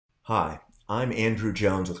Hi, I'm Andrew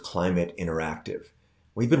Jones with Climate Interactive.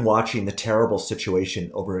 We've been watching the terrible situation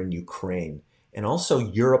over in Ukraine and also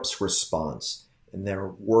Europe's response in their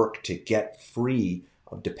work to get free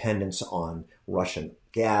of dependence on Russian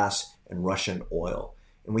gas and Russian oil.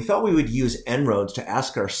 And we thought we would use En-ROADS to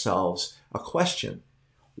ask ourselves a question.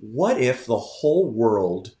 What if the whole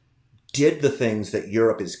world did the things that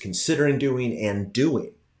Europe is considering doing and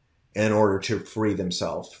doing in order to free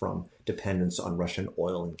themselves from dependence on Russian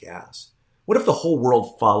oil and gas? What if the whole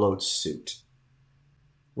world followed suit?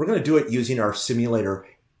 We're going to do it using our simulator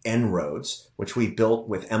En-ROADS, which we built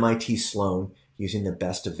with MIT Sloan using the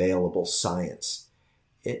best available science.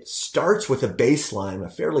 It starts with a baseline, a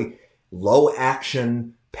fairly low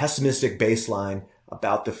action, pessimistic baseline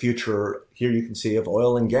about the future, here you can see, of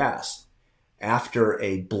oil and gas. After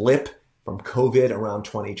a blip from COVID around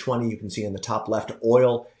 2020, you can see in the top left,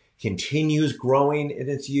 oil continues growing in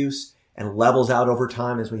its use and levels out over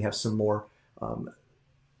time as we have some more,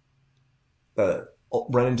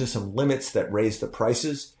 run into some limits that raise the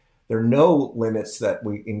prices. There are no limits that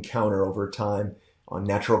we encounter over time on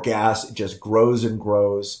natural gas. It just grows and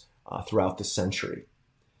grows throughout the century.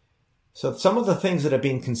 So some of the things that are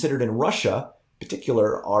being considered in Russia, in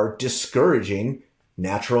particular, are discouraging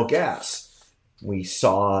natural gas. We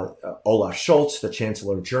saw Olaf Scholz, the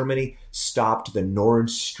Chancellor of Germany, stopped the Nord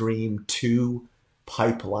Stream 2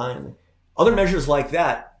 pipeline. Other measures like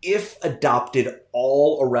that, if adopted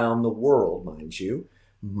all around the world, mind you,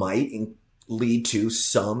 might lead to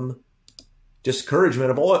some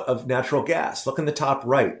discouragement of natural gas. Look in the top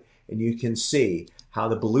right, and you can see how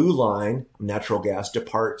the blue line of natural gas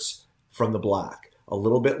departs from the black. A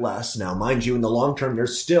little bit less. Now, mind you, in the long term,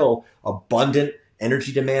 there's still abundant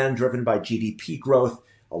energy demand driven by GDP growth,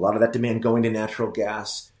 a lot of that demand going to natural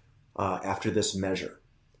gas after this measure.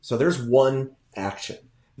 So there's one action.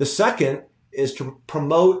 The second is to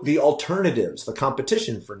promote the alternatives, the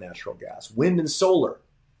competition for natural gas, wind and solar.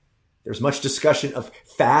 There's much discussion of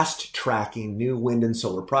fast tracking new wind and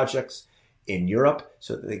solar projects in Europe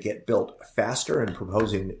so that they get built faster and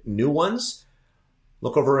proposing new ones.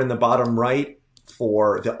 Look over in the bottom right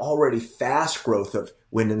for the already fast growth of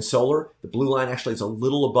wind and solar. The blue line actually is a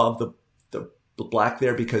little above the black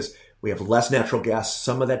there because we have less natural gas.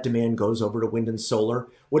 Some of that demand goes over to wind and solar.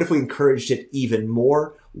 What if we encouraged it even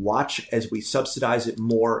more? Watch as we subsidize it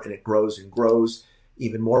more and it grows and grows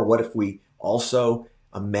even more. What if we also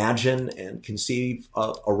imagine and conceive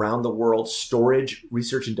around the world storage,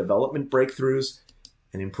 research and development breakthroughs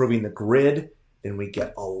and improving the grid? Then we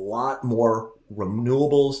get a lot more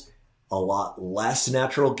renewables, a lot less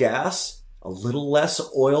natural gas, a little less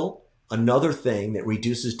oil, another thing that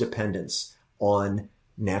reduces dependence on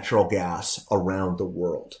natural gas around the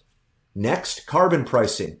world. Next, carbon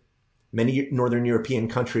pricing. Many Northern European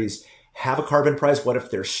countries have a carbon price. What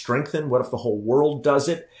if they're strengthened? What if the whole world does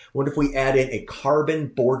it? What if we add in a carbon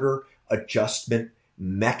border adjustment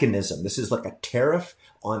mechanism? This is like a tariff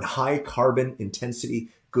on high carbon intensity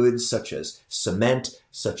goods such as cement,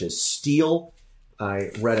 such as steel.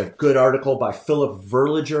 I read a good article by Philip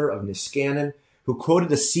Verliger of Niskanen, who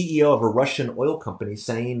quoted a CEO of a Russian oil company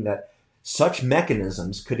saying that such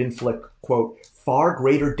mechanisms could inflict, quote, far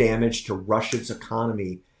greater damage to Russia's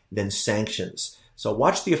economy than sanctions. So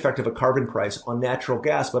watch the effect of a carbon price on natural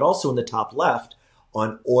gas, but also in the top left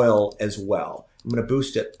on oil as well. I'm going to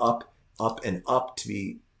boost it up, and up to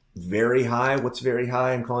be very high. What's very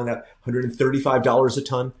high? I'm calling that $135 a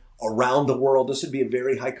ton around the world. This would be a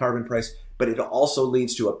very high carbon price, but it also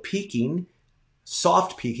leads to a peaking,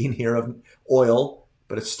 soft peaking here of oil,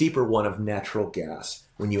 but a steeper one of natural gas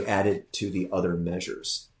when you add it to the other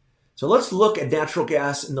measures. So let's look at natural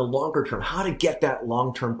gas in the longer term, how to get that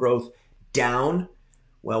long-term growth down.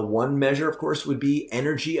 Well, one measure, of course, would be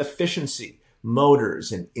energy efficiency,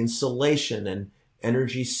 motors and insulation and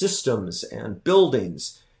energy systems and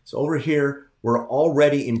buildings. So over here, we're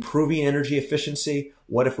already improving energy efficiency.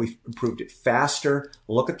 What if we improved it faster?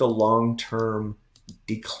 Look at the long-term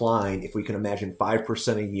decline. If we can imagine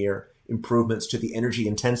 5% a year improvements to the energy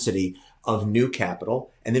intensity of new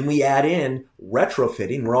capital, and then we add in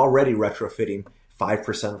retrofitting. We're already retrofitting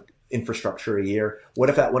 5% of infrastructure a year. What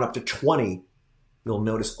if that went up to 20? You'll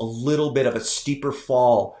notice a little bit of a steeper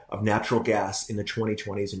fall of natural gas in the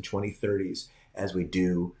 2020s and 2030s as we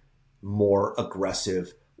do more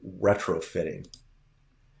aggressive retrofitting.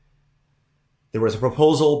 There was a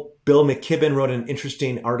proposal. Bill McKibben wrote an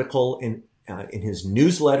interesting article in his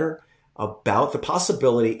newsletter about the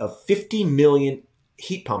possibility of 50 million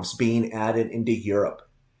heat pumps being added into Europe.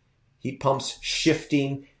 Heat pumps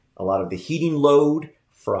shifting a lot of the heating load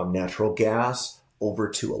from natural gas over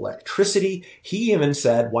to electricity. He even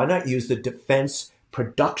said, why not use the defense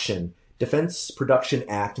production, Defense Production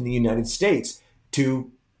Act in the United States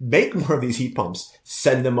to make more of these heat pumps,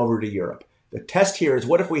 send them over to Europe. The test here is,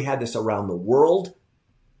 what if we had this around the world?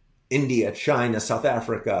 India, China, South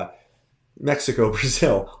Africa, Mexico,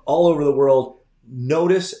 Brazil, all over the world.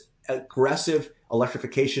 Notice aggressive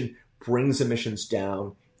electrification brings emissions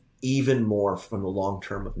down even more from the long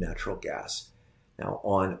term of natural gas. Now,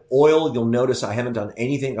 on oil, you'll notice I haven't done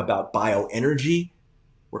anything about bioenergy.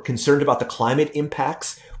 We're concerned about the climate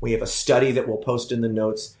impacts. We have a study that we'll post in the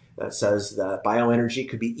notes that says that bioenergy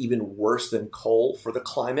could be even worse than coal for the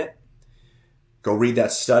climate. Go read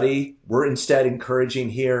that study. We're instead encouraging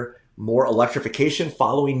here more electrification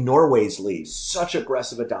following Norway's lead. Such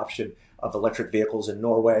aggressive adoption of electric vehicles in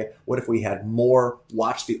Norway. What if we had more?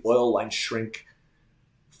 Watch the oil line shrink,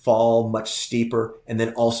 fall much steeper, and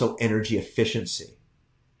then also energy efficiency.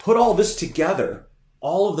 Put all this together,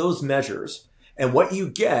 all of those measures, and what you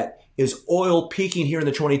get is oil peaking here in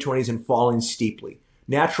the 2020s and falling steeply.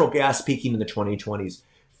 Natural gas peaking in the 2020s,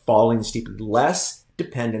 falling steeply. Less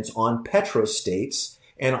dependence on petrostates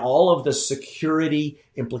and all of the security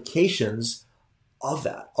implications of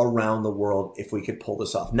that around the world if we could pull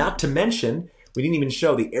this off. Not to mention, we didn't even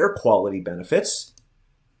show the air quality benefits,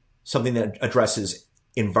 something that addresses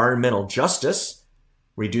environmental justice,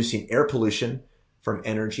 reducing air pollution from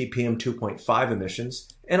energy, PM 2.5 emissions,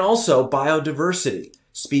 and also biodiversity,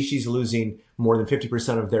 species losing more than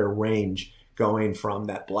 50% of their range, going from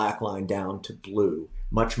that black line down to blue.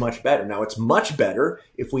 Much, much better. Now, it's much better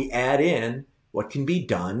if we add in what can be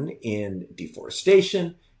done in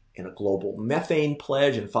deforestation, in a global methane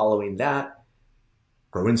pledge, and following that,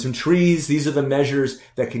 growing some trees. These are the measures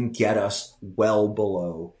that can get us well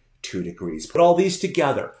below 2 degrees. Put all these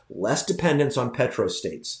together, less dependence on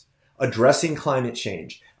petrostates, addressing climate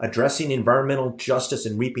change, addressing environmental justice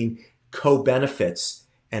and reaping co-benefits,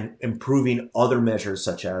 and improving other measures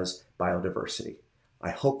such as biodiversity.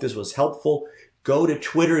 I hope this was helpful. Go to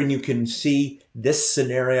Twitter and you can see this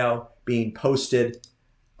scenario being posted.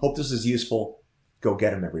 Hope this is useful. Go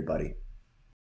get them, everybody.